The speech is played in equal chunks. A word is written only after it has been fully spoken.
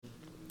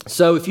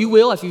So if you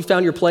will, if you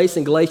found your place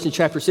in Galatians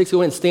chapter 6, go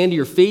ahead and stand to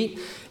your feet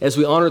as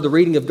we honor the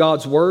reading of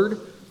God's Word.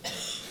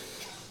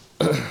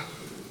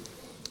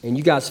 And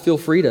you guys feel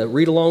free to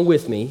read along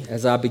with me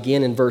as I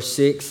begin in verse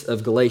 6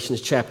 of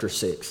Galatians chapter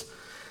 6.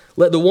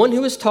 Let the one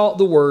who is taught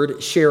the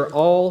Word share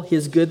all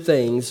his good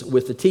things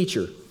with the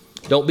teacher.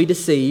 Don't be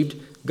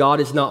deceived, God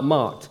is not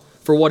mocked.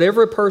 For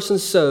whatever a person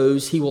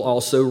sows, he will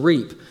also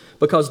reap.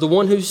 Because the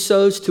one who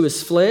sows to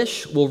his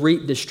flesh will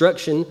reap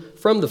destruction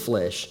from the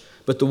flesh.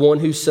 But the one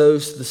who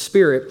sows to the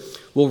Spirit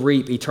will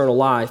reap eternal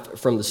life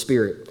from the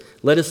Spirit.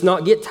 Let us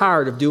not get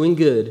tired of doing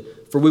good,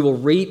 for we will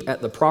reap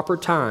at the proper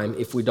time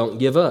if we don't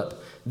give up.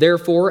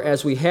 Therefore,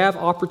 as we have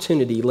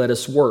opportunity, let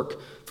us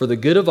work for the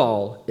good of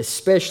all,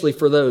 especially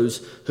for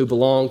those who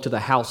belong to the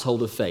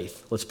household of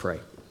faith. Let's pray.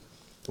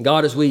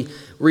 God, as we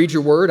read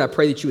your word, I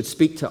pray that you would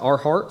speak to our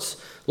hearts.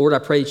 Lord, I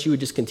pray that you would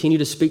just continue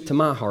to speak to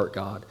my heart,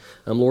 God.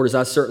 Lord, as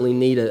I certainly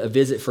need a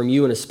visit from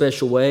you in a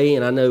special way,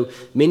 and I know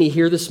many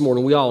here this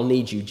morning, we all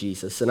need you,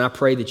 Jesus. And I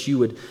pray that you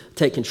would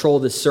take control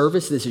of this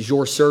service. This is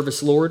your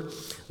service, Lord.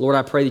 Lord,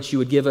 I pray that you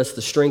would give us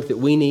the strength that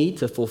we need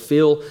to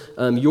fulfill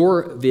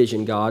your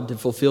vision, God, to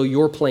fulfill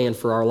your plan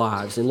for our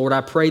lives. And Lord,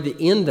 I pray that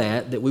in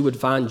that we would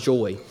find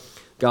joy.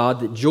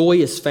 God, that joy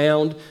is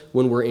found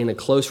when we're in a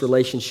close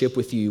relationship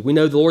with you. We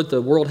know, Lord,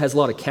 the world has a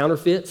lot of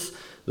counterfeits.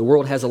 The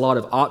world has a lot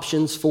of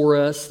options for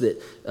us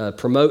that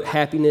promote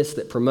happiness,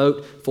 that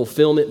promote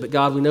fulfillment. But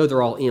God, we know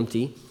they're all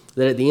empty.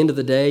 That at the end of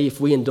the day, if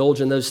we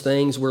indulge in those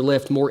things, we're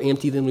left more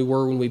empty than we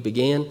were when we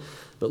began.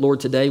 But Lord,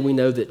 today we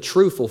know that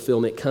true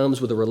fulfillment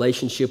comes with a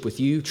relationship with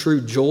you. True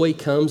joy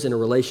comes in a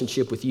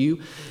relationship with you.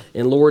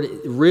 And Lord,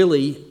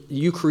 really,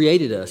 you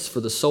created us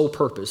for the sole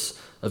purpose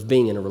of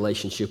being in a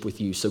relationship with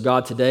you. So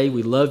God, today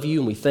we love you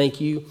and we thank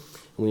you. And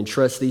we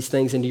entrust these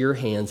things into your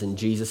hands in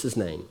Jesus'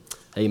 name.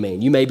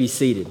 Amen. You may be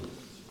seated.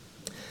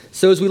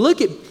 So as we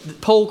look at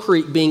Pole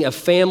Creek being a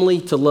family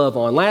to love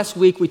on, last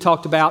week we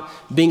talked about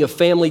being a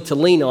family to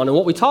lean on. And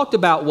what we talked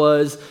about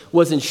was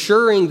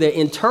ensuring that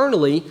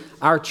internally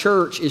our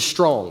church is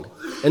strong.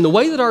 And the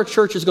way that our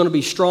church is going to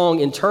be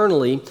strong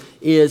internally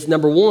is,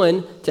 number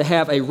one, to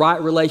have a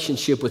right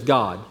relationship with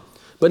God.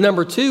 But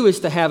number two is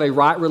to have a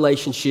right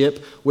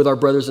relationship with our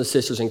brothers and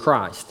sisters in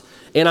Christ.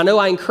 And I know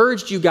I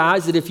encouraged you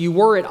guys that if you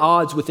were at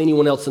odds with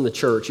anyone else in the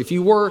church, if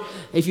you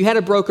had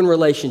a broken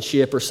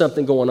relationship or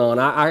something going on,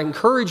 I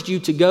encouraged you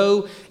to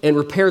go and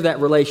repair that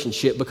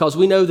relationship, because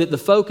we know that the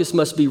focus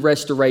must be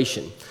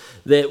restoration,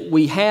 that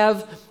we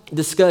have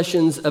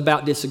discussions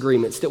about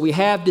disagreements, that we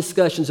have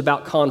discussions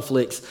about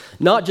conflicts,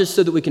 not just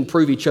so that we can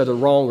prove each other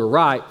wrong or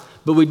right,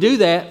 but we do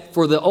that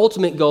for the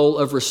ultimate goal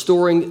of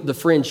restoring the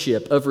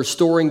friendship, of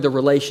restoring the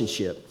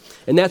relationship.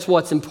 And that's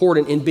what's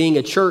important in being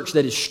a church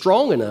that is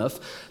strong enough,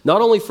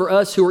 not only for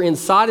us who are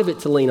inside of it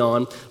to lean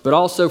on, but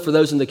also for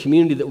those in the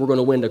community that we're going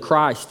to win to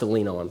Christ to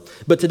lean on.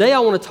 But today I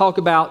want to talk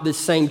about this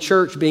same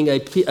church being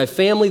a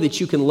family that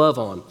you can love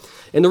on.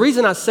 And the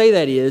reason I say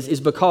that is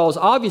because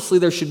obviously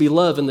there should be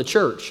love in the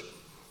church.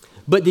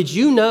 But did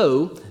you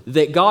know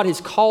that God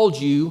has called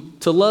you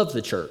to love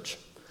the church?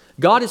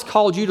 God has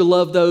called you to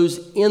love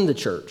those in the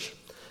church.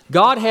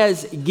 God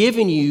has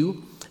given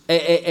you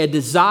a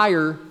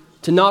desire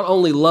to not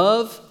only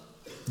love,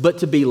 but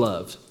to be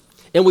loved.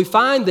 And we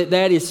find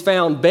that is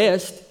found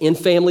best in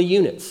family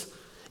units,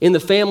 in the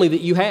family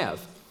that you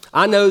have.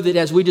 I know that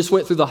as we just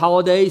went through the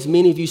holidays,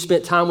 many of you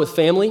spent time with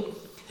family.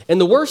 And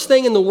the worst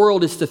thing in the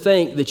world is to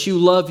think that you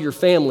love your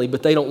family,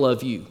 but they don't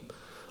love you.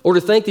 Or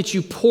to think that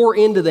you pour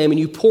into them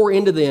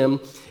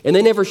and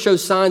they never show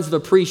signs of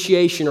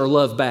appreciation or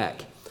love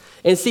back.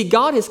 And see,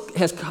 God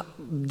has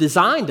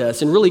designed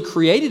us and really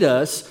created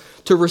us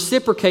to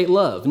reciprocate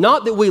love.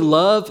 Not that we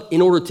love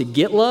in order to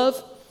get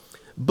love,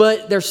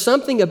 but there's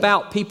something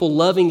about people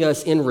loving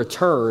us in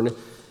return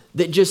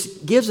that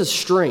just gives us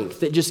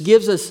strength, that just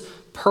gives us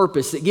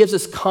purpose, that gives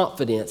us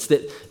confidence,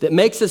 that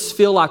makes us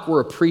feel like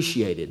we're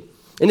appreciated.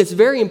 And it's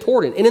very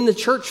important. And in the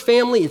church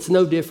family, it's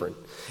no different.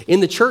 In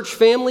the church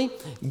family,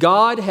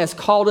 God has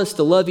called us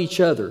to love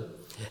each other.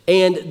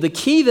 And the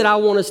key that I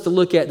want us to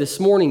look at this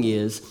morning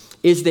is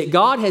that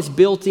God has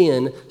built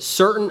in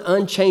certain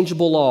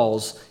unchangeable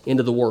laws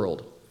into the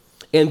world.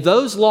 And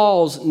those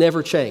laws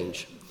never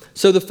change.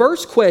 So the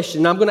first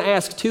question, I'm going to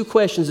ask two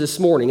questions this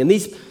morning. And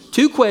these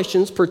two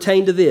questions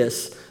pertain to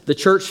this, the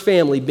church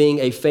family being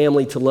a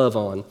family to love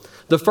on.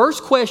 The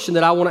first question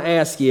that I want to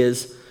ask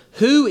is,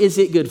 who is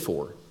it good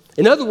for?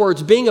 In other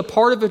words, being a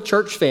part of a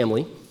church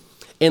family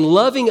and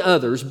loving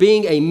others,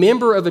 being a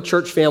member of a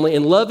church family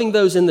and loving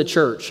those in the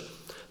church,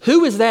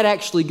 who is that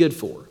actually good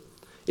for?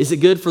 Is it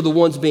good for the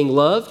ones being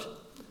loved?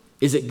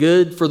 Is it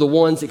good for the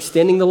ones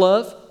extending the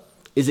love?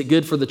 Is it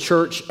good for the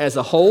church as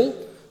a whole?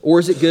 Or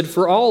is it good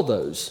for all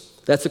those?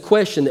 That's a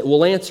question that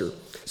we'll answer.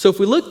 So if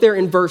we look there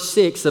in verse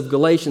 6 of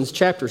Galatians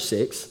chapter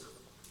 6,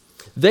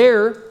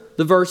 there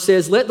the verse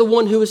says, let the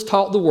one who is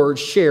taught the word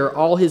share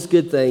all his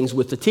good things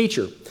with the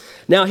teacher.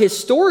 Now,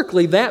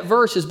 historically, that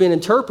verse has been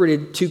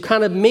interpreted to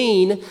kind of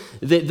mean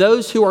that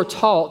those who are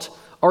taught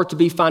are to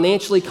be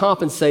financially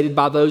compensated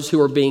by those who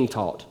are being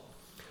taught.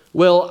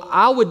 Well,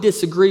 I would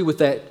disagree with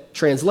that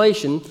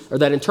translation or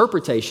that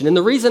interpretation. And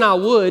the reason I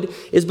would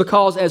is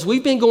because as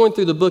we've been going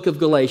through the book of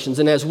Galatians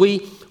and as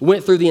we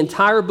went through the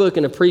entire book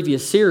in a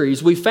previous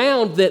series, we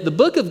found that the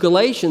book of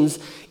Galatians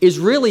is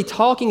really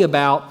talking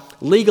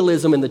about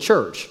legalism in the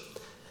church.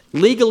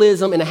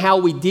 Legalism and how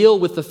we deal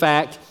with the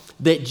fact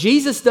that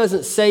Jesus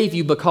doesn't save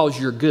you because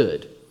you're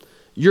good.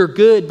 You're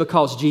good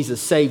because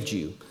Jesus saved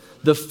you.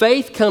 The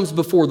faith comes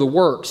before the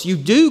works. You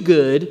do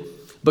good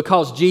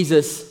because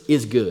Jesus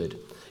is good.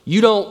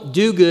 You don't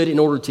do good in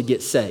order to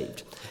get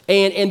saved.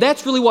 And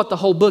that's really what the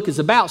whole book is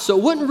about. So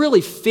it wouldn't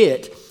really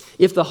fit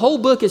if the whole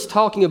book is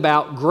talking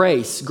about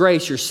grace.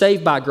 Grace, you're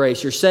saved by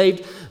grace. You're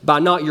saved by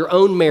not your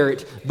own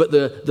merit, but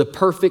the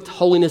perfect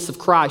holiness of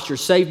Christ. You're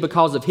saved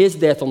because of his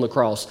death on the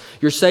cross.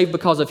 You're saved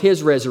because of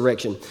his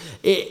resurrection.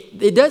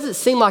 It doesn't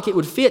seem like it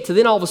would fit to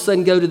then all of a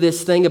sudden go to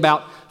this thing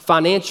about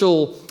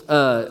financial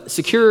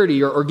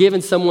security or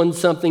giving someone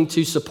something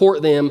to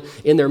support them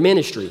in their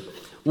ministry.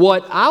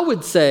 What I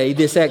would say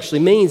this actually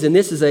means, and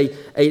this is an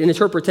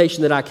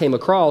interpretation that I came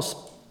across,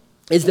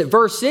 is that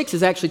verse 6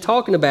 is actually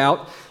talking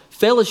about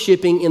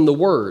fellowshipping in the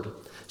Word.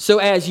 So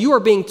as you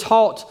are being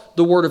taught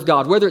the Word of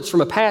God, whether it's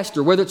from a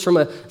pastor, whether it's from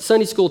a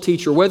Sunday school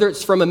teacher, whether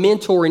it's from a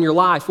mentor in your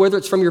life, whether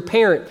it's from your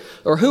parent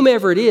or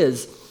whomever it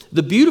is,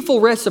 the beautiful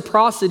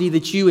reciprocity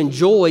that you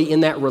enjoy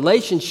in that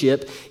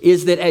relationship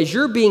is that as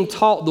you're being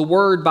taught the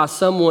Word by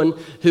someone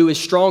who is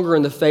stronger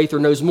in the faith or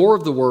knows more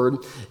of the Word,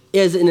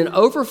 as in an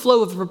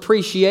overflow of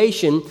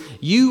appreciation,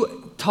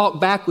 you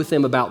talk back with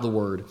them about the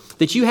Word.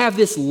 That you have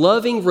this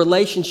loving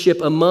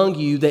relationship among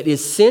you that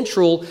is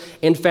central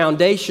and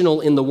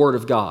foundational in the Word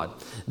of God.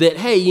 That,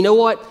 hey, you know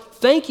what?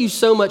 Thank you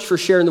so much for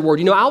sharing the Word.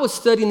 You know, I was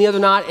studying the other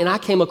night and I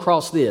came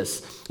across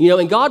this. You know,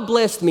 and God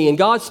blessed me and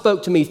God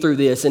spoke to me through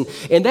this. And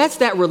that's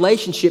that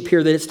relationship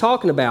here that it's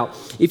talking about.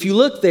 If you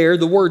look there,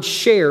 the word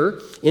share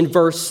in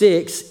verse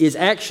 6 is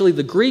actually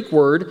the Greek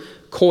word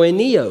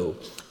koineo.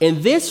 And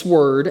this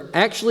word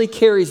actually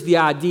carries the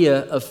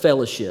idea of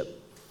fellowship.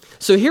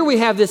 So here we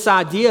have this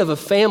idea of a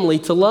family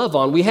to love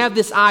on. We have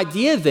this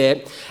idea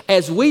that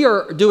as we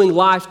are doing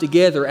life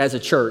together as a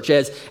church,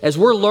 as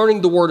we're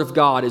learning the Word of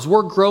God, as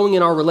we're growing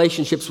in our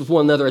relationships with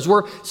one another, as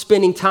we're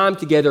spending time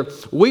together,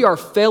 we are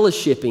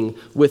fellowshipping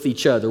with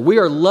each other. We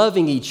are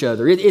loving each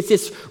other. It's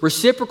this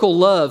reciprocal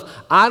love.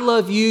 I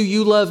love you,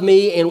 you love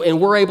me,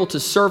 and we're able to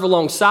serve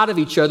alongside of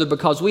each other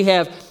because we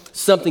have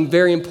something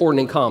very important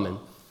in common,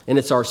 and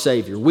it's our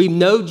Savior. We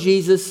know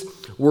Jesus.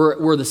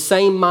 We're the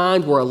same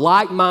mind. We're a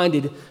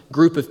like-minded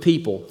group of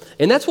people.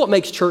 And that's what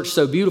makes church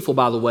so beautiful,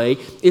 by the way,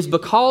 is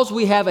because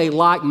we have a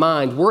like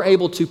mind, we're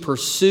able to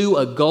pursue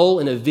a goal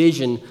and a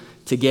vision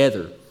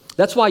together.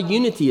 That's why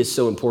unity is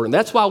so important.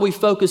 That's why we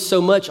focus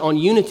so much on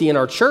unity in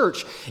our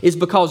church, is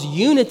because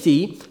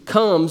unity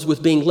comes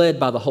with being led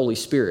by the Holy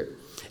Spirit.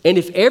 And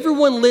if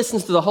everyone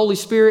listens to the Holy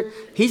Spirit,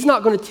 he's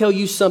not going to tell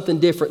you something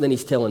different than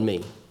he's telling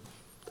me.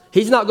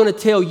 He's not going to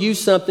tell you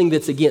something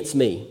that's against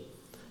me.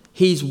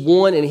 He's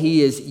one and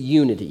he is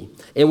unity.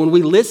 And when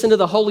we listen to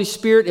the Holy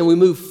Spirit and we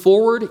move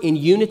forward in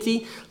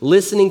unity,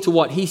 listening to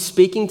what he's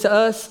speaking to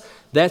us,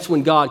 that's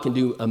when God can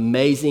do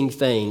amazing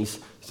things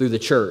through the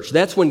church.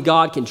 That's when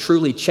God can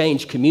truly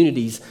change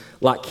communities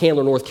like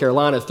Candler, North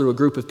Carolina, through a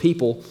group of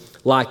people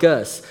like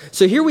us.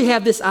 So here we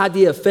have this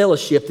idea of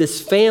fellowship,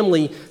 this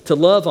family to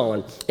love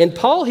on. And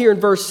Paul here in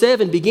verse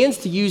 7 begins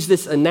to use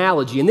this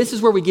analogy. And this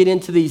is where we get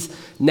into these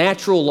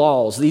natural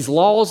laws, these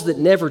laws that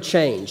never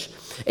change.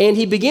 And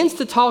he begins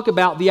to talk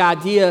about the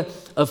idea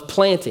of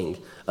planting,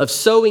 of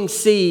sowing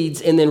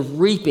seeds and then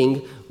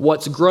reaping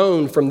what's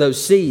grown from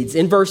those seeds.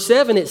 In verse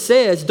 7 it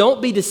says,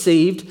 "Don't be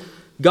deceived,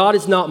 God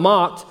is not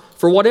mocked,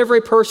 for whatever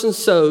a person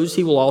sows,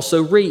 he will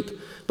also reap.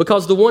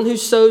 Because the one who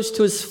sows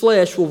to his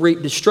flesh will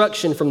reap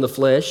destruction from the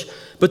flesh,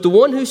 but the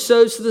one who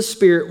sows to the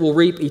Spirit will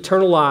reap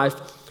eternal life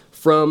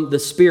from the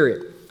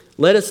Spirit.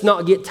 Let us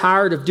not get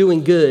tired of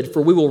doing good,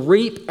 for we will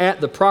reap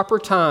at the proper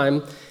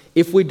time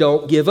if we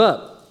don't give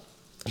up."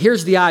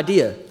 Here's the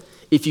idea.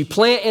 If you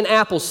plant an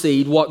apple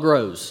seed, what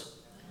grows?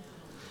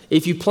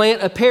 If you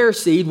plant a pear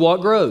seed,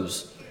 what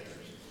grows?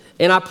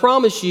 And I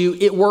promise you,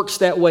 it works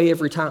that way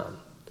every time.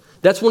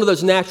 That's one of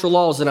those natural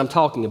laws that I'm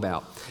talking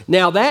about.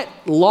 Now, that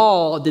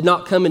law did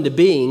not come into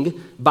being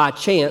by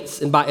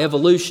chance and by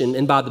evolution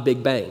and by the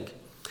Big Bang.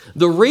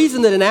 The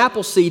reason that an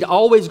apple seed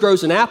always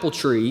grows an apple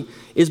tree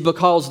is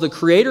because the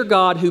Creator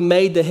God who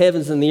made the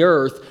heavens and the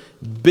earth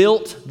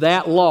built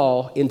that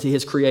law into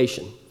his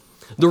creation.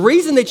 The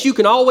reason that you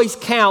can always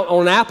count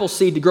on an apple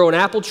seed to grow an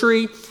apple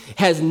tree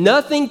has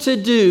nothing to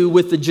do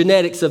with the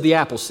genetics of the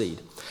apple seed.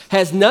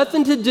 Has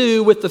nothing to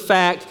do with the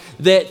fact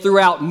that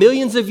throughout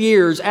millions of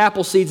years,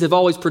 apple seeds have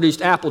always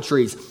produced apple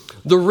trees.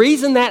 The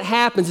reason that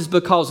happens is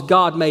because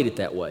God made it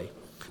that way.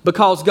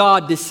 Because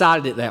God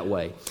decided it that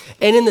way.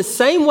 And in the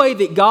same way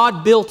that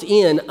God built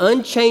in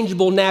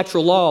unchangeable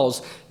natural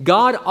laws,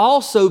 God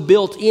also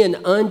built in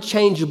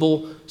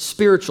unchangeable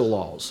spiritual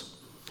laws.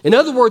 In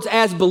other words,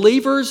 as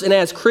believers and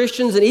as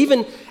Christians and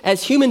even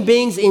as human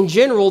beings in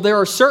general, there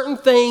are certain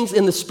things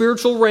in the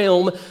spiritual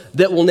realm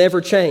that will never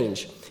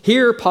change.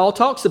 Here, Paul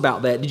talks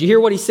about that. Did you hear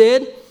what he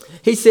said?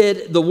 He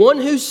said, the one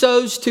who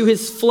sows to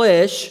his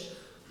flesh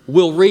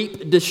will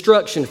reap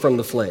destruction from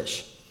the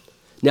flesh.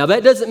 Now,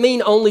 that doesn't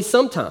mean only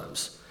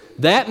sometimes.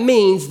 That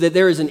means that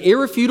there is an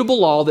irrefutable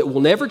law that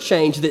will never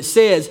change that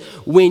says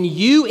when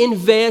you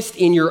invest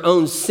in your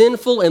own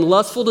sinful and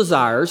lustful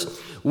desires,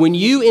 when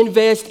you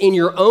invest in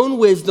your own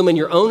wisdom and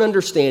your own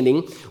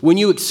understanding, when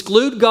you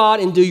exclude God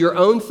and do your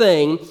own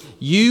thing,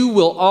 you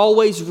will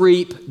always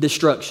reap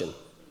destruction.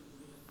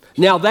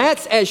 Now,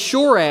 that's as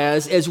sure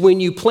as when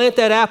you plant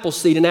that apple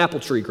seed, an apple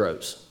tree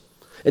grows.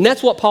 And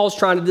that's what Paul's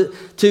trying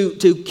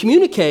to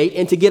communicate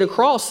and to get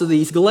across to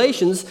these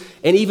Galatians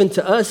and even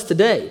to us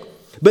today.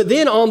 But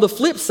then on the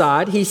flip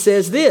side, he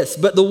says this,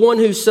 but the one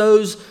who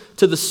sows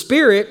to the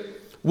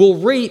Spirit will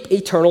reap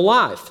eternal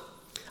life.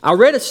 I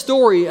read a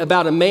story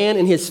about a man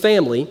and his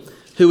family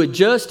who had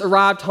just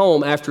arrived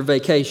home after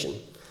vacation.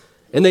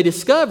 And they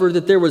discovered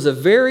that there was a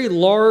very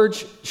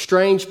large,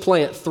 strange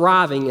plant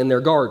thriving in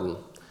their garden.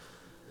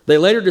 They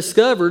later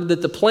discovered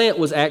that the plant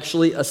was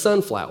actually a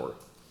sunflower.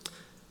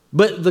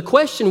 But the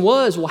question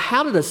was, well,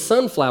 how did a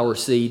sunflower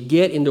seed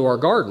get into our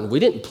garden? We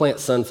didn't plant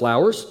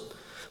sunflowers.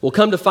 Well,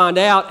 come to find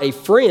out, a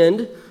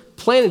friend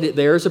planted it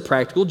there as a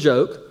practical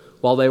joke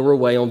while they were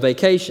away on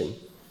vacation.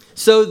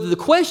 So the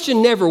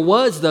question never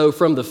was, though,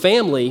 from the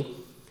family,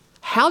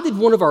 how did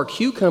one of our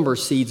cucumber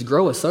seeds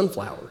grow a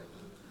sunflower?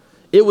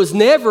 It was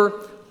never,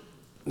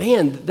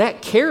 man,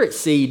 that carrot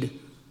seed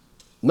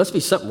must be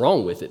something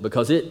wrong with it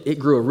because it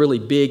grew a really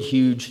big,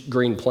 huge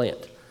green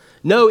plant.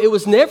 No, it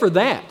was never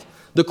that.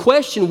 The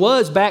question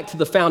was back to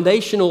the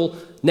foundational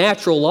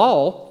natural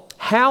law,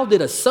 how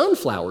did a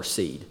sunflower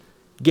seed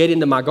get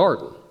into my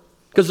garden?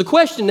 Because the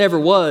question never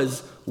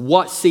was,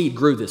 what seed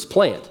grew this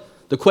plant?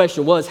 The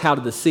question was, how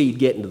did the seed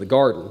get into the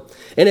garden?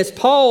 And as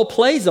Paul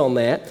plays on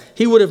that,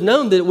 he would have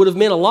known that it would have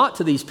meant a lot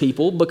to these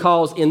people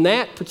because in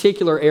that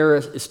particular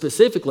era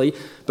specifically,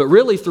 but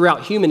really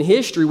throughout human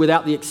history with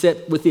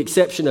the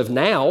exception of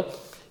now,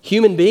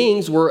 human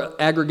beings were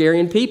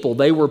agrarian people.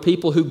 They were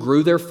people who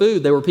grew their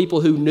food. They were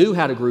people who knew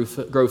how to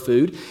grow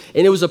food,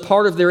 and it was a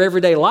part of their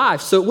everyday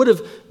life. So it would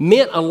have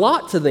meant a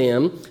lot to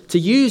them to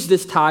use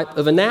this type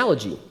of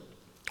analogy.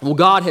 Well,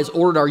 God has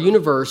ordered our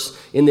universe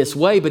in this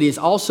way, but He has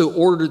also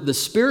ordered the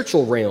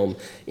spiritual realm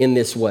in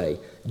this way.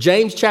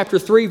 James chapter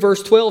 3,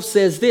 verse 12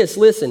 says this,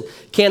 listen,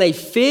 can a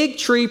fig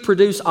tree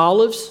produce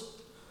olives,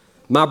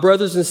 my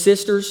brothers and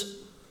sisters,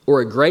 or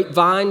a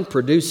grapevine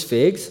produce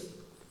figs?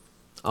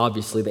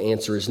 Obviously, the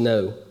answer is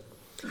no.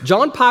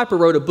 John Piper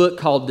wrote a book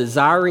called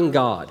Desiring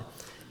God,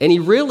 and he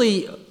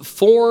really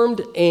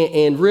formed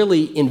and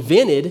really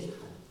invented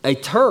a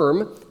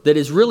term that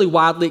is really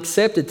widely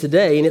accepted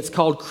today, and it's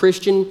called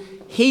Christian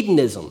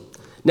hedonism.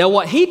 Now,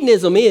 what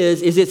hedonism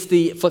is it's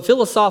the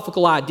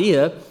philosophical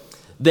idea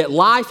that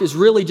life is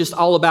really just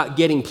all about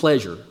getting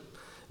pleasure,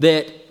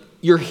 that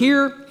you're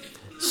here,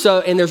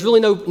 and there's really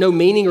no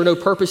meaning or no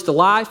purpose to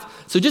life,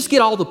 so just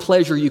get all the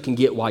pleasure you can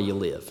get while you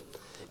live.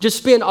 Just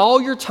spend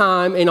all your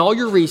time and all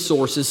your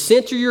resources,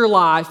 center your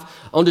life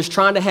on just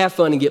trying to have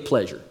fun and get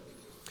pleasure.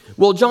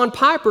 Well, John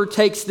Piper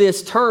takes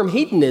this term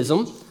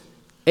hedonism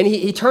and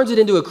he turns it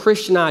into a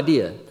Christian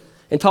idea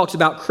and talks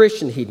about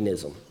Christian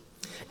hedonism.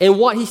 And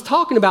what he's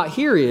talking about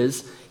here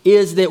is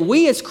that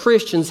we as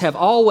Christians have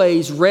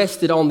always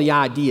rested on the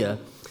idea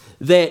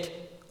that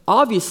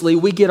obviously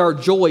we get our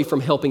joy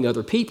from helping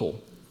other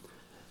people.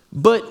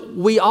 But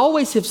we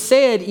always have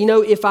said,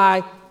 if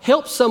I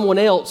help someone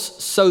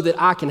else so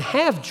that I can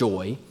have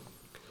joy,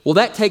 well,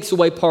 that takes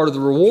away part of the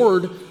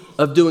reward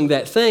of doing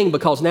that thing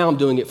because now I'm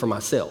doing it for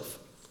myself.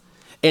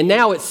 And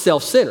now it's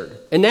self-centered.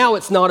 And now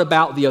it's not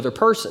about the other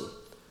person.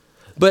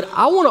 But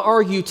I want to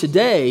argue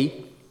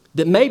today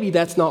that maybe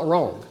that's not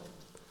wrong.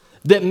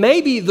 That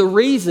maybe the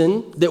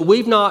reason that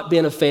we've not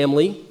been a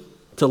family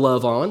to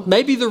love on,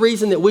 maybe the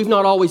reason that we've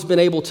not always been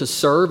able to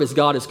serve as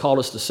God has called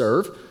us to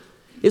serve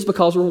is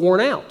because we're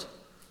worn out,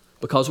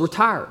 because we're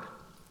tired,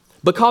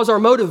 because our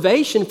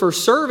motivation for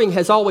serving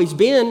has always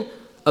been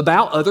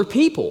about other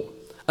people,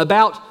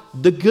 about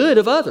the good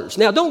of others.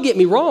 Now, don't get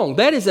me wrong.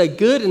 That is a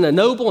good and a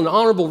noble and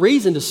honorable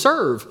reason to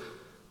serve.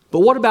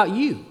 But what about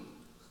you?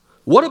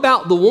 What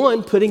about the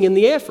one putting in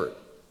the effort?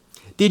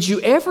 Did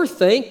you ever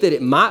think that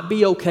it might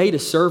be okay to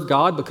serve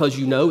God because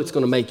you know it's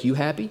going to make you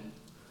happy?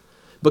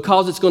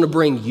 Because it's going to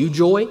bring you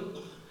joy?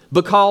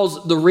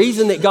 Because the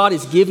reason that God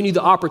has given you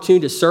the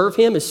opportunity to serve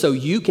Him is so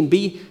you can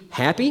be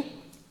happy?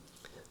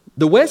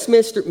 The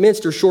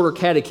Westminster Shorter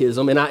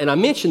Catechism, and I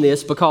mention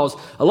this because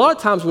a lot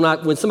of times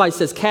when somebody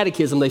says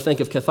catechism, they think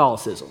of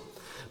Catholicism.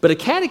 But a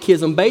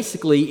catechism,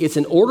 basically, it's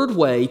an ordered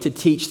way to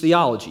teach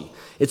theology.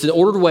 It's an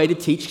ordered way to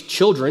teach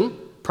children,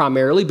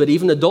 primarily, but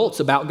even adults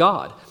about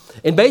God.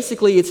 And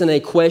basically, it's in a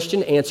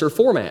question-answer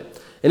format.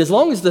 And as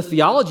long as the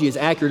theology is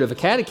accurate of a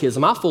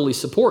catechism, I fully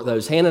support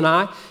those. Hannah and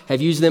I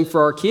have used them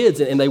for our kids,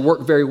 and they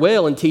work very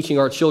well in teaching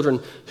our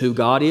children who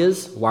God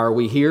is, why are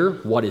we here,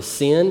 what is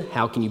sin,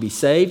 how can you be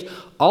saved,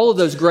 all of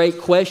those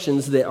great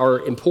questions that are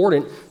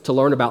important to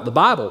learn about the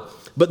Bible.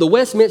 But the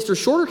Westminster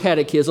Shorter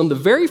Catechism, the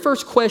very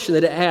first question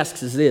that it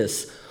asks is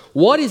this: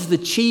 what is the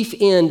chief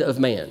end of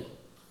man?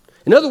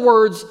 In other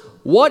words,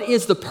 what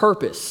is the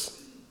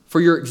purpose for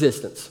your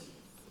existence?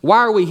 Why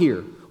are we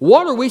here?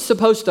 What are we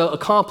supposed to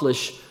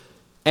accomplish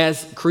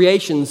as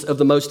creations of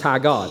the Most High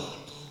God?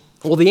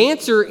 Well, the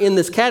answer in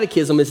this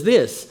catechism is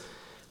this: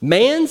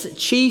 man's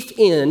chief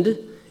end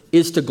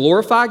is to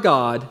glorify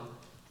God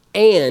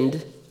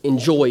and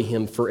enjoy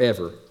Him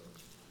forever.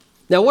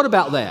 Now, what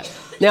about that?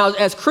 Now,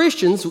 as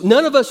Christians,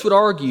 none of us would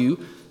argue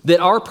that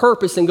our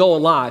purpose and goal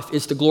in life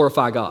is to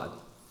glorify God.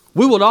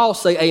 We would all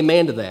say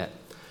amen to that.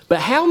 But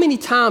how many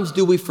times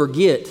do we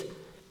forget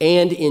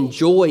and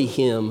enjoy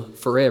Him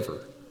forever?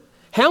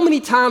 How many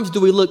times do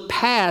we look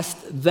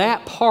past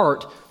that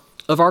part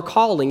of our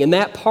calling and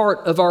that part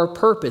of our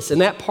purpose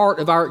and that part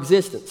of our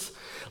existence?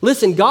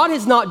 Listen, God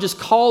has not just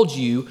called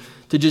you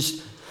to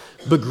just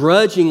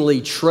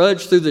begrudgingly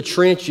trudge through the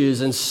trenches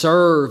and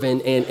serve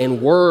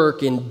and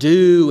work and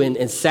do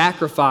and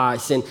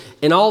sacrifice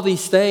and all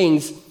these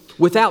things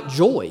without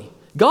joy.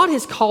 God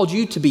has called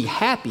you to be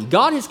happy.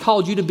 God has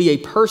called you to be a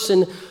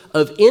person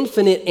of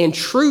infinite and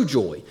true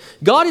joy.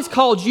 God has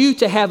called you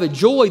to have a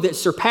joy that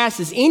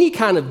surpasses any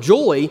kind of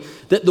joy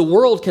that the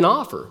world can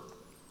offer.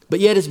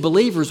 But yet as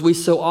believers, we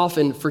so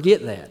often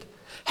forget that.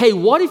 Hey,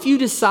 what if you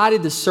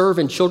decided to serve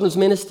in children's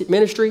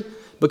ministry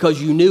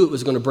because you knew it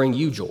was going to bring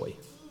you joy?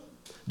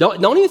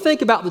 Don't even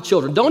think about the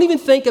children. Don't even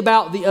think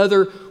about the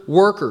other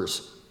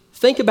workers.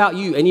 Think about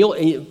you.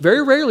 And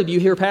very rarely do you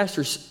hear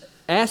pastors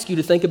ask you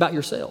to think about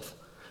yourself.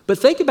 But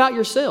think about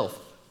yourself.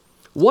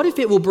 What if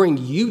it will bring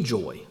you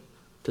joy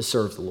to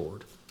serve the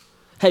Lord?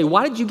 Hey,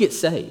 why did you get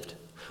saved?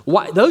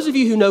 Why, those of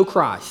you who know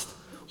Christ,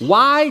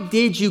 why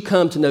did you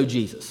come to know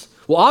Jesus?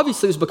 Well,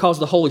 obviously it was because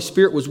the Holy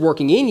Spirit was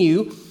working in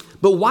you,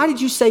 but why did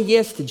you say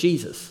yes to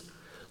Jesus?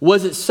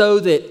 Was it so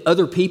that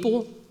other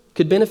people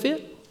could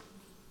benefit?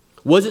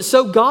 Was it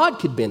so God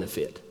could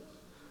benefit?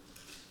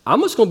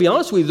 I'm just going to be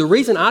honest with you. The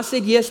reason I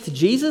said yes to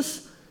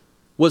Jesus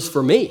was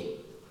for me,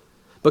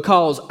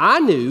 because I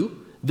knew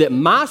that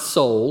my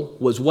soul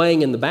was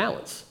weighing in the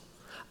balance.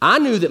 I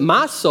knew that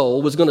my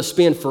soul was going to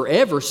spend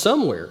forever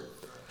somewhere.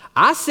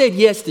 I said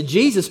yes to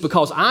Jesus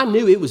because I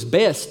knew it was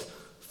best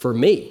for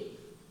me.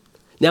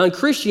 Now, in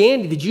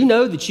Christianity, did you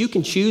know that you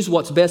can choose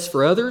what's best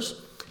for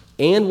others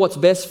and what's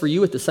best for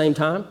you at the same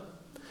time?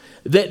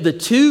 That the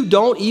two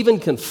don't even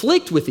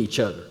conflict with each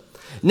other.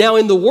 Now,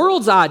 in the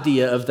world's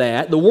idea of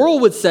that, the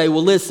world would say,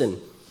 well, listen,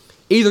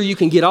 either you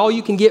can get all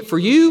you can get for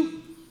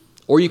you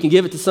or you can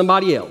give it to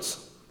somebody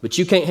else, but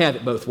you can't have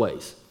it both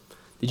ways.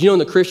 Did you know in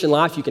the Christian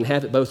life you can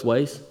have it both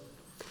ways?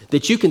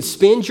 That you can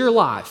spend your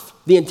life,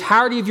 the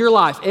entirety of your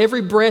life,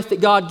 every breath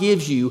that God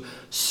gives you,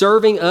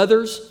 serving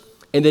others,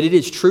 and that it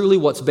is truly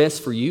what's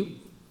best for you,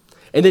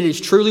 and that it is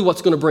truly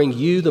what's going to bring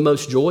you the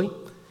most joy,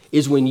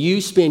 is when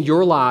you spend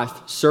your life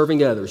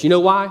serving others. You know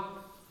why?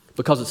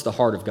 Because it's the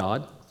heart of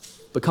God.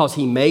 Because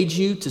He made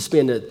you to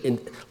spend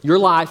your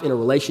life in a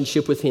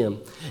relationship with Him.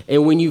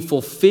 And when you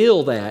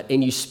fulfill that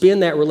and you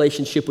spend that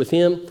relationship with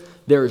Him,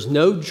 there is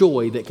no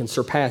joy that can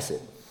surpass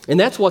it. And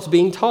that's what's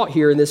being taught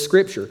here in this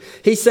scripture.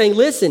 He's saying,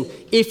 listen,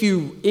 if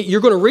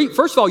you're going to reap,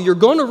 first of all, you're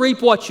going to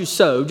reap what you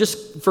sow.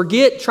 Just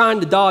forget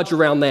trying to dodge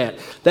around that.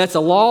 That's a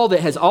law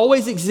that has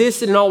always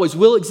existed and always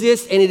will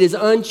exist, and it is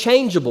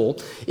unchangeable.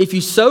 If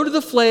you sow to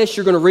the flesh,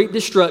 you're going to reap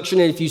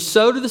destruction. And if you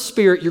sow to the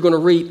Spirit, you're going to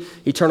reap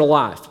eternal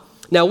life.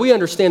 Now, we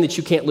understand that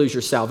you can't lose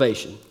your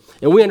salvation.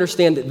 And we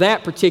understand that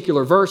that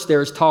particular verse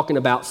there is talking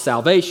about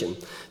salvation.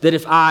 That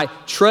if I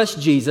trust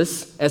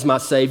Jesus as my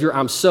Savior,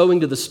 I'm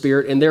sowing to the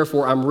Spirit, and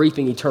therefore I'm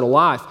reaping eternal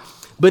life.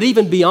 But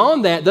even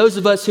beyond that, those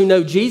of us who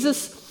know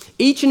Jesus,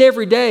 each and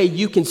every day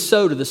you can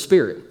sow to the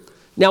Spirit.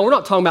 Now, we're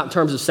not talking about in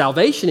terms of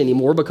salvation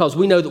anymore, because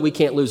we know that we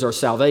can't lose our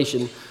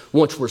salvation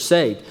once we're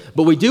saved.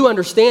 But we do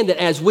understand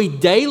that as we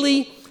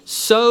daily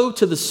sow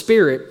to the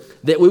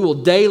Spirit, that we will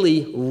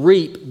daily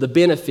reap the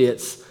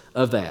benefits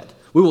of that.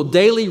 We will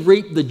daily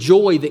reap the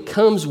joy that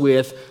comes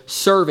with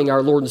serving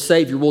our Lord and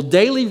Savior. We'll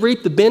daily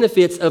reap the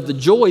benefits of the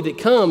joy that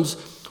comes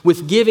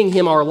with giving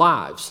Him our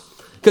lives.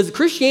 Because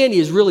Christianity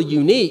is really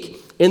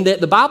unique in that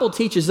the Bible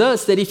teaches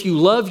us that if you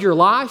love your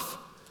life,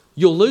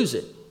 you'll lose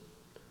it.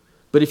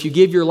 But if you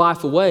give your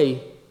life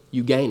away,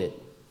 you gain it.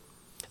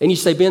 And you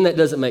say, Ben, that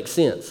doesn't make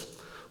sense.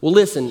 Well,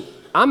 listen,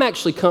 I'm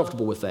actually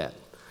comfortable with that.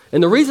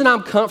 And the reason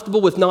I'm comfortable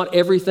with not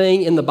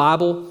everything in the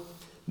Bible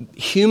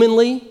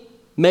humanly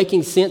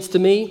making sense to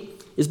me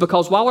is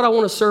because why would I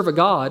want to serve a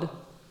God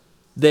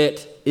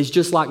that is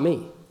just like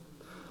me?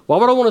 Why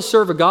would I want to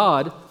serve a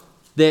God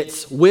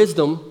that's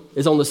wisdom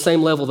is on the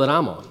same level that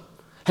I'm on?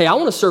 Hey, I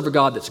want to serve a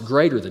God that's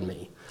greater than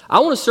me.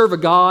 I want to serve a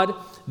God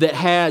that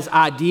has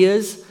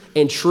ideas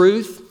and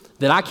truth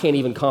that I can't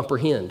even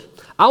comprehend.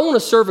 I want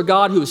to serve a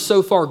God who is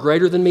so far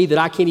greater than me that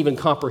I can't even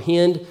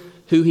comprehend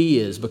who He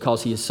is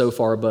because He is so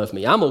far above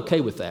me. I'm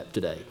okay with that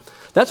today.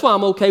 That's why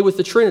I'm okay with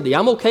the Trinity.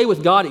 I'm okay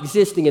with God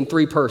existing in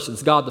three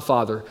persons, God the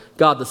Father,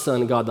 God the Son,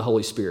 and God the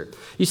Holy Spirit.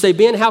 You say,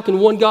 Ben, how can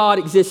one God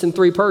exist in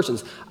three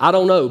persons? I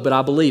don't know, but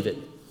I believe it.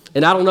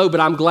 And I don't know, but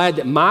I'm glad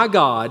that my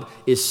God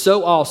is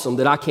so awesome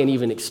that I can't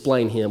even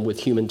explain Him with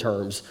human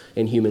terms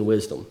and human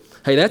wisdom.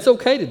 Hey, that's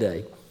okay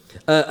today.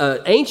 An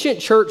ancient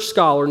church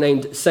scholar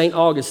named St.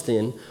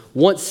 Augustine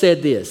once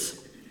said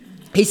this.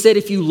 He said,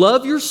 if you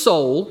love your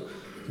soul,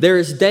 there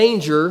is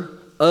danger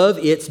of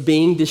its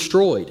being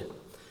destroyed.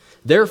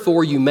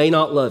 Therefore, you may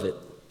not love it,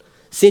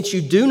 since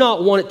you do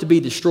not want it to be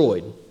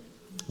destroyed.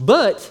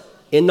 But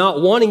in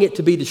not wanting it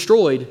to be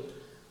destroyed,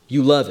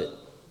 you love it.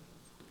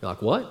 You're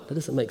like, what? That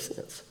doesn't make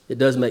sense. It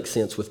does make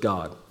sense with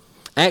God.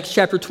 Acts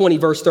chapter 20,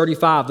 verse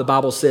 35, the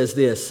Bible says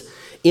this,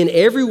 in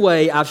every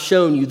way I've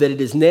shown you that it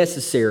is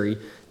necessary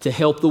to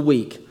help the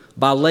weak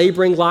by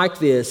laboring like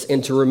this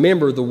and to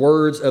remember the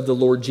words of the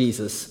Lord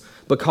Jesus,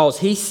 because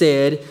he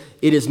said,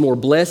 it is more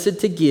blessed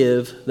to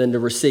give than to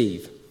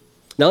receive.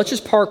 Now let's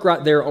just park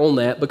right there on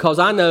that, because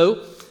I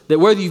know that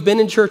whether you've been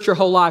in church your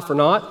whole life or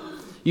not,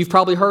 you've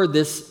probably heard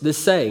this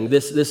saying,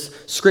 this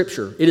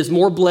scripture. It is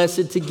more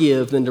blessed to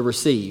give than to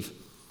receive.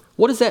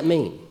 What does that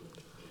mean?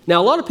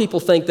 Now, a lot of people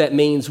think that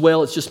means,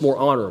 well, it's just more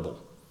honorable.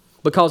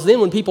 Because then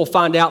when people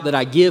find out that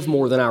I give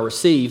more than I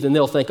receive, then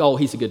they'll think, oh,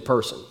 he's a good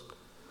person.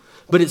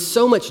 But it's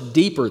so much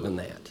deeper than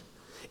that.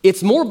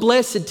 It's more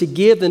blessed to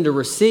give than to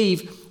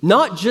receive,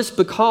 not just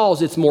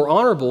because it's more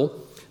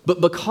honorable, but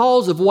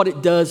because of what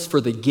it does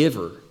for the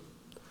giver.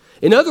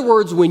 In other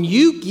words, when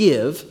you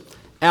give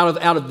out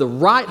of the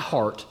right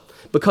heart,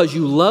 because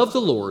you love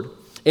the Lord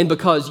and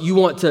because you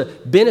want to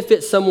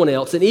benefit someone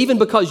else, and even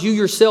because you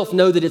yourself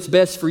know that it's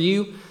best for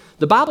you,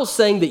 the Bible's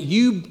saying that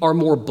you are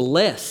more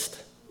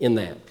blessed in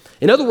that.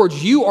 In other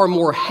words, you are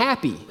more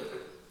happy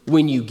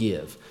when you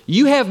give.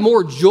 You have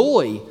more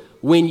joy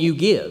when you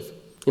give.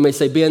 You may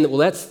say, Ben, well,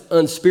 that's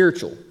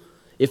unspiritual.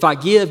 If I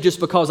give just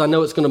because I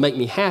know it's going to make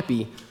me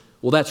happy,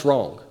 well, that's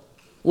wrong.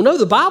 Well, no,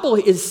 the Bible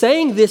is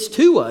saying this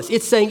to us.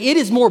 It's saying it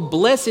is more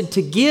blessed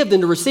to give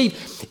than to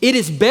receive. It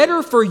is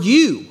better for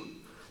you,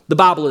 the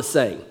Bible is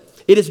saying.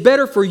 It is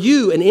better for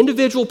you, an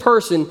individual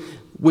person,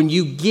 when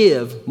you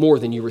give more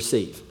than you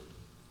receive.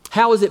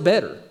 How is it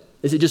better?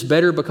 Is it just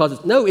better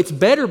because no, it's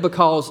better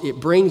because it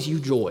brings you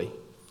joy.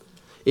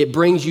 It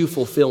brings you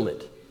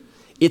fulfillment.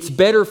 It's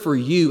better for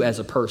you as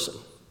a person.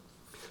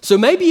 So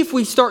maybe if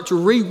we start to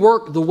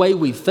rework the way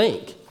we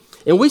think,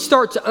 and we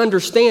start to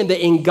understand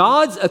that in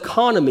God's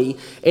economy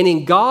and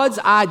in God's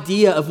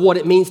idea of what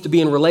it means to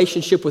be in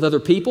relationship with other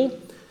people,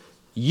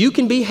 you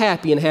can be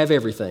happy and have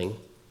everything,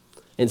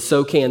 and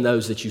so can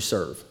those that you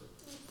serve.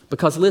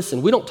 Because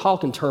listen, we don't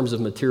talk in terms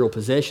of material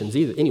possessions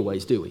either,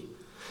 anyways, do we?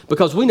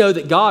 Because we know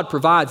that God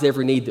provides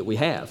every need that we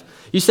have.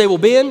 You say, well,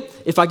 Ben,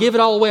 if I give it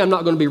all away, I'm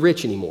not going to be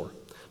rich anymore.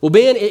 Well,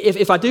 Ben,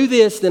 if I do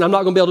this, then I'm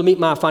not going to be able to meet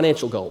my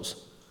financial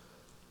goals.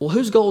 Well,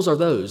 whose goals are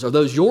those? Are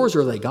those yours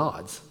or are they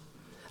God's?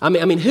 I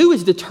mean, who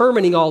is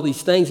determining all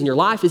these things in your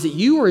life? Is it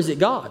you or is it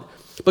God?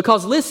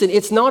 Because listen,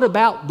 it's not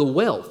about the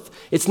wealth.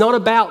 It's not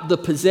about the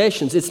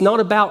possessions. It's not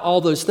about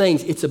all those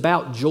things. It's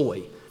about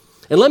joy.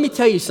 And let me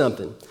tell you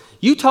something.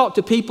 You talk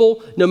to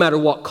people, no matter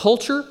what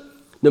culture,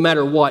 no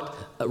matter what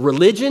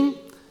religion,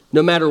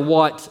 no matter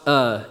what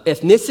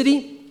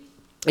ethnicity,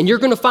 and you're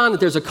going to find that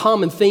there's a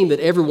common theme that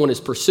everyone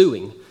is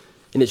pursuing,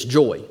 and it's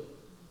joy.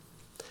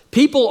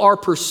 People are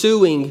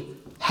pursuing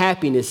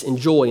happiness and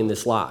joy in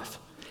this life.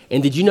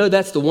 And did you know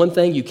that's the one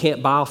thing you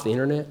can't buy off the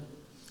internet?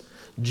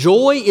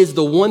 Joy is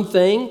the one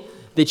thing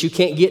that you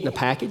can't get in a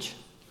package.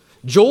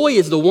 Joy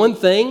is the one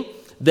thing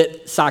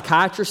that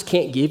psychiatrists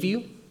can't give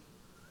you.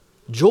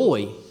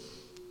 Joy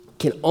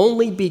can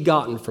only be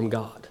gotten from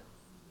God.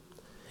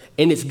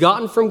 And it's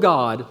gotten from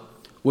God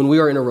when we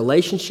are in a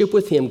relationship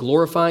with Him,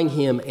 glorifying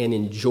Him and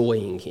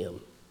enjoying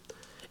Him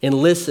and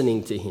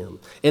listening to Him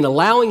and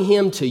allowing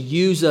Him to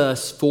use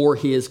us for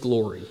His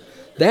glory.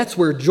 That's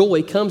where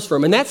joy comes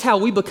from. And that's how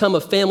we become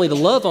a family to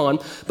love on,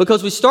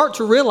 because we start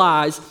to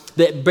realize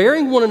that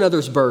bearing one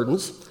another's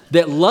burdens,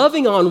 that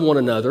loving on one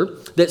another,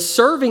 that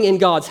serving in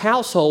God's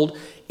household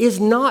is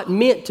not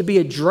meant to be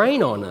a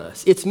drain on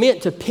us. It's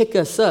meant to pick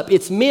us up.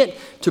 It's meant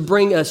to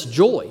bring us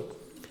joy.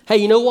 Hey,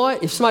 you know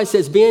what? If somebody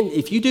says, Ben,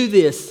 if you do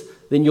this,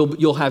 then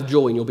you'll have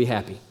joy and you'll be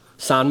happy.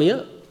 Sign me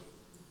up.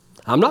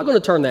 I'm not going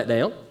to turn that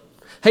down.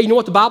 Hey, you know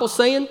what the Bible's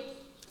saying?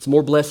 It's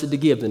more blessed to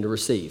give than to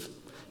receive.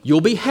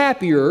 You'll be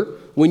happier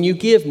when you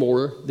give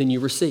more than you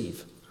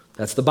receive.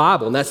 That's the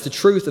Bible, and that's the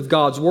truth of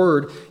God's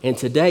Word. And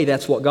today,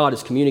 that's what God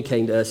is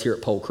communicating to us here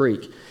at Pole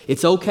Creek.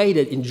 It's okay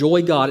to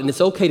enjoy God, and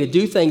it's okay to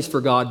do things for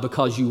God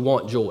because you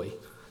want joy.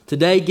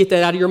 Today, get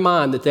that out of your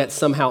mind that that's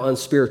somehow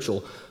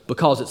unspiritual,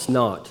 because it's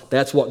not.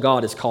 That's what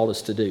God has called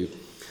us to do.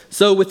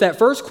 So with that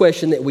first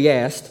question that we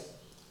asked,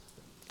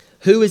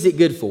 who is it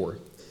good for?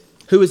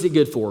 Who is it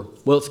good for?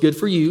 Well, it's good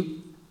for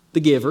you,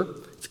 the giver.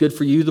 It's good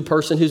for you, the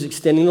person who's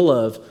extending the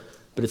love,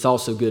 but it's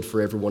also good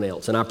for everyone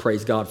else, and I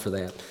praise God for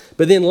that.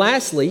 But then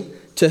lastly,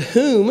 to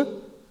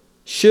whom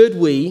should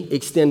we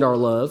extend our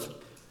love,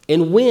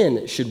 and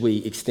when should we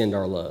extend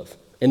our love?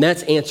 And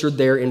that's answered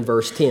there in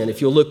verse 10.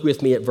 If you'll look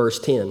with me at verse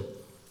 10.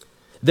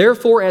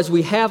 Therefore, as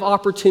we have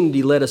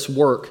opportunity, let us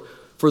work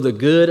for the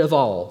good of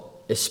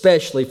all,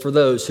 especially for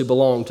those who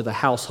belong to the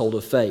household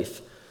of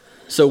faith.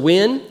 So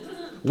when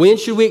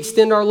should we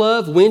extend our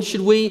love? When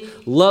should we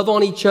love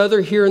on each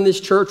other here in this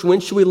church? When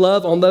should we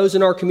love on those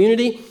in our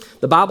community?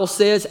 The Bible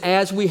says,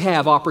 as we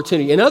have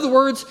opportunity. In other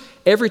words,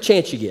 every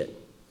chance you get.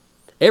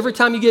 Every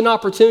time you get an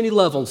opportunity,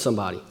 love on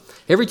somebody.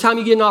 Every time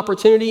you get an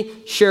opportunity,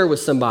 share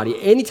with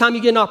somebody. Anytime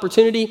you get an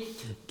opportunity,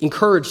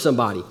 encourage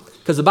somebody.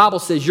 Because the Bible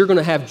says you're going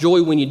to have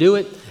joy when you do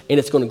it, and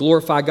it's going to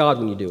glorify God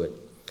when you do it.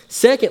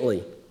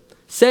 Secondly,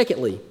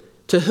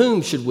 to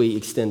whom should we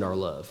extend our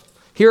love?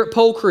 Here at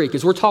Pole Creek,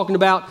 as we're talking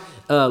about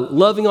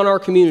loving on our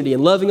community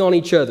and loving on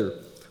each other,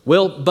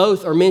 well,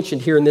 both are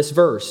mentioned here in this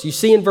verse. You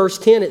see in verse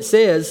 10, it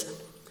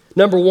says,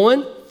 number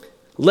 1,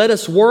 let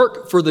us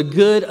work for the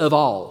good of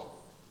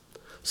all.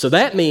 So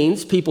that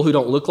means people who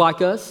don't look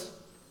like us,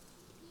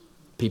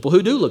 people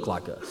who do look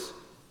like us,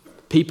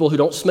 people who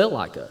don't smell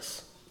like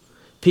us,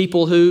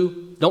 people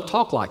who don't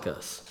talk like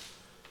us,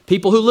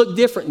 people who look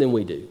different than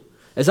we do.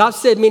 As I've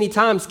said many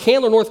times,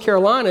 Candler, North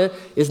Carolina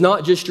is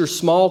not just your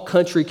small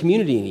country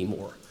community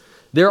anymore.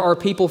 There are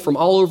people from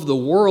all over the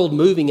world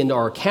moving into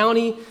our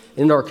county,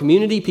 into our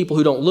community, people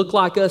who don't look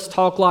like us,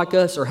 talk like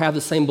us, or have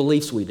the same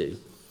beliefs we do.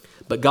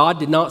 But God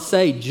did not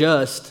say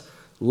just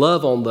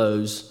love on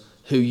those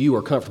who you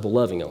are comfortable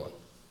loving on.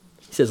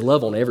 He says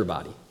love on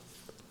everybody,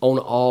 on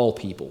all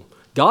people.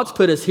 God's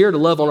put us here to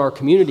love on our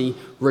community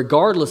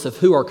regardless of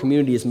who our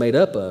community is made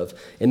up of.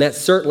 And that's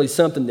certainly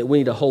something that we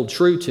need to hold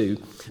true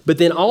to. But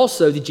then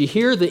also, did you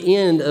hear the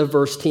end of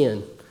verse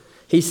 10?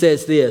 He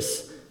says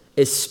this,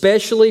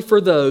 especially for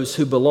those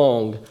who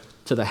belong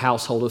to the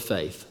household of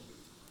faith.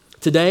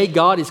 Today,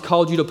 God has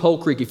called you to Pole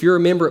Creek. If you're a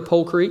member at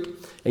Pole Creek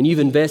and you've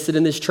invested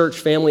in this church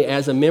family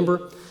as a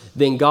member,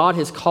 then God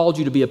has called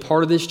you to be a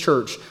part of this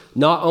church,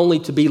 not only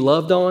to be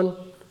loved on,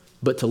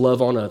 but to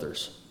love on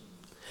others.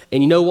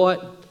 And you know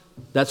what?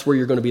 That's where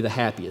you're going to be the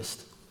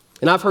happiest.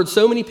 And I've heard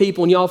so many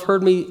people, and y'all have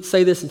heard me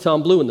say this until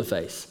I'm blue in the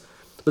face,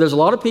 but there's a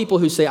lot of people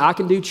who say, I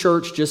can do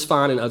church just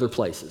fine in other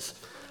places.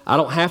 I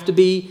don't have to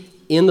be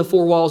in the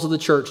four walls of the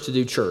church to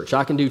do church.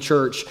 I can do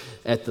church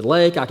at the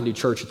lake. I can do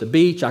church at the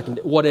beach. I can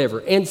do whatever.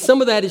 And some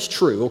of that is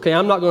true, okay?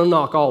 I'm not going to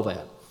knock all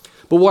that.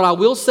 But what I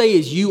will say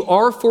is you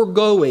are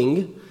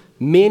foregoing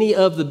many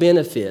of the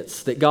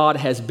benefits that God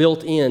has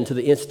built into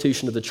the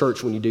institution of the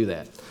church when you do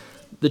that.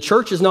 The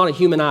church is not a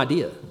human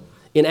idea.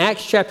 In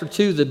Acts chapter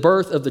 2, the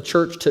birth of the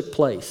church took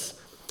place.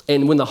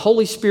 And when the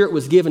Holy Spirit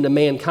was given to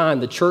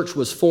mankind, the church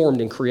was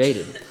formed and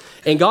created.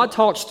 And God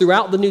talks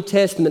throughout the New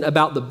Testament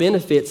about the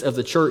benefits of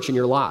the church in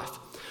your life.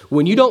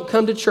 When you don't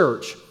come to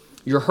church,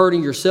 you're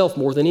hurting yourself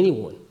more than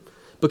anyone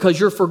because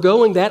you're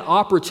forgoing that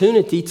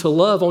opportunity to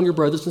love on your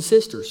brothers and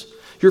sisters.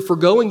 You're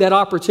forgoing that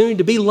opportunity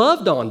to be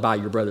loved on by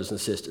your brothers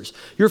and sisters.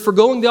 You're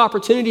forgoing the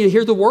opportunity to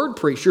hear the word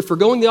preached. You're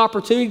forgoing the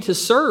opportunity to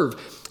serve.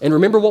 And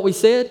remember what we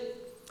said?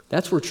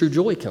 That's where true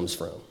joy comes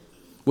from,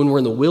 when we're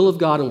in the will of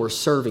God and we're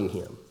serving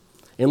Him.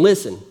 And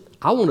listen,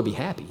 I want to be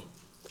happy.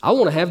 I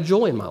want to have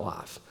joy in my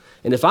life.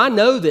 And if I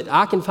know that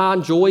I can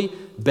find joy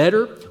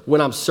better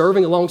when I'm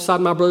serving alongside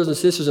my brothers and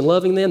sisters and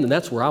loving them, then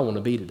that's where I want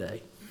to be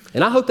today.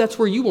 And I hope that's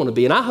where you want to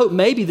be. And I hope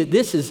maybe that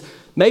this has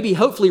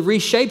hopefully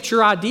reshaped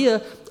your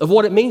idea of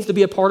what it means to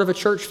be a part of a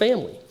church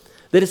family.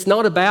 That it's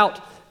not about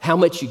how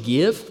much you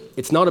give.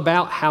 It's not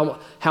about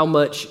how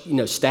much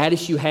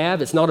status you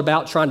have. It's not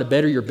about trying to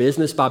better your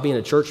business by being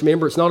a church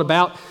member. It's not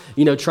about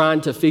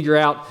trying to figure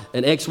out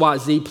an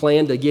XYZ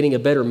plan to getting a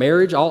better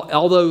marriage.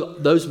 Although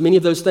many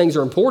of those things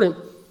are important,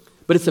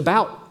 but it's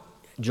about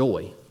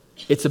joy.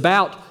 It's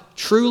about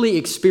truly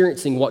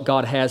experiencing what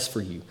God has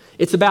for you.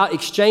 It's about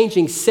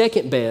exchanging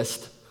second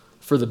best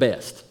for the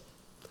best.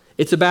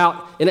 It's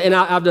about, and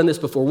I've done this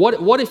before.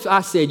 What if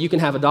I said you can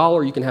have $1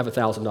 or you can have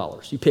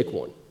 $1,000? You pick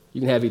one.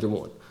 You can have either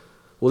one.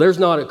 Well, there's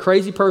not a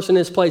crazy person in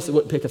this place that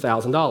wouldn't pick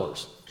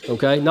 $1,000,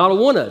 okay? Not a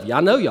one of you.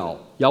 I know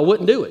y'all. Y'all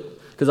wouldn't do it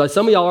because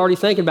some of y'all are already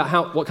thinking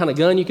about what kind of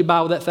gun you could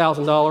buy with that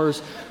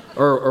 $1,000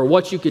 or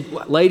what you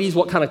could, ladies,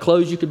 what kind of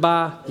clothes you could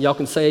buy. Y'all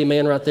can say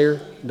amen right there.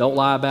 Don't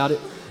lie about it,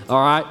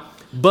 all right?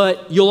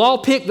 But you'll all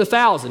pick the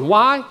 1,000.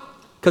 Why?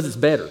 Because it's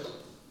better,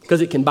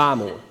 because it can buy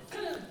more.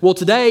 Well,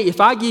 today, if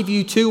I give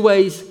you 2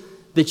 ways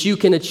that you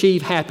can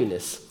achieve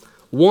happiness.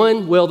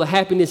 One, well, the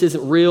happiness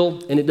isn't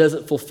real and it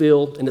doesn't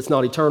fulfill and it's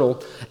not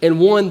eternal. And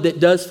one that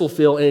does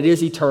fulfill and it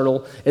is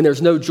eternal and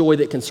there's no joy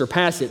that can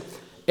surpass it.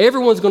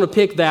 Everyone's going to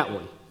pick that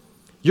one.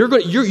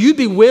 You'd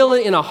be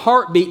willing in a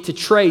heartbeat to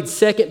trade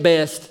second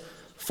best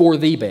for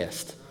the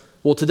best.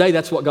 Well, today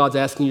that's what God's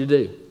asking you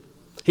to do.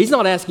 He's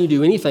not asking you to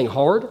do anything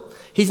hard.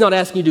 He's not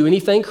asking you to do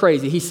anything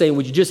crazy. He's saying,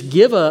 would you just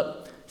give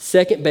up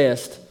second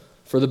best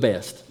for the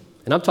best?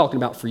 And I'm talking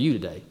about for you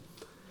today.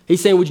 He's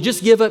saying, would you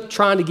just give up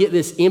trying to get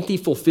this empty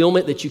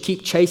fulfillment that you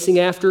keep chasing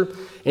after?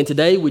 And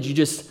today, would you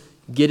just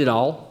get it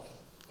all?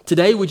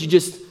 Today, would you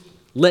just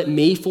let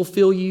me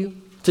fulfill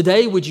you?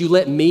 Today, would you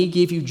let me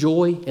give you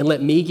joy and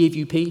let me give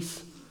you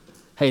peace?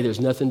 Hey, there's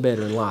nothing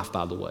better in life,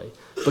 by the way,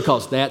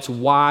 because that's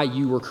why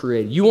you were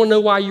created. You want to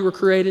know why you were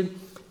created?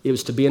 It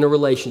was to be in a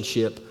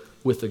relationship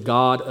with the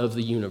God of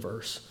the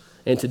universe.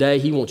 And today,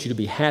 He wants you to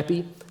be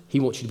happy.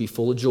 He wants you to be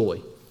full of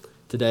joy.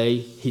 Today,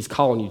 He's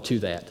calling you to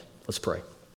that. Let's pray.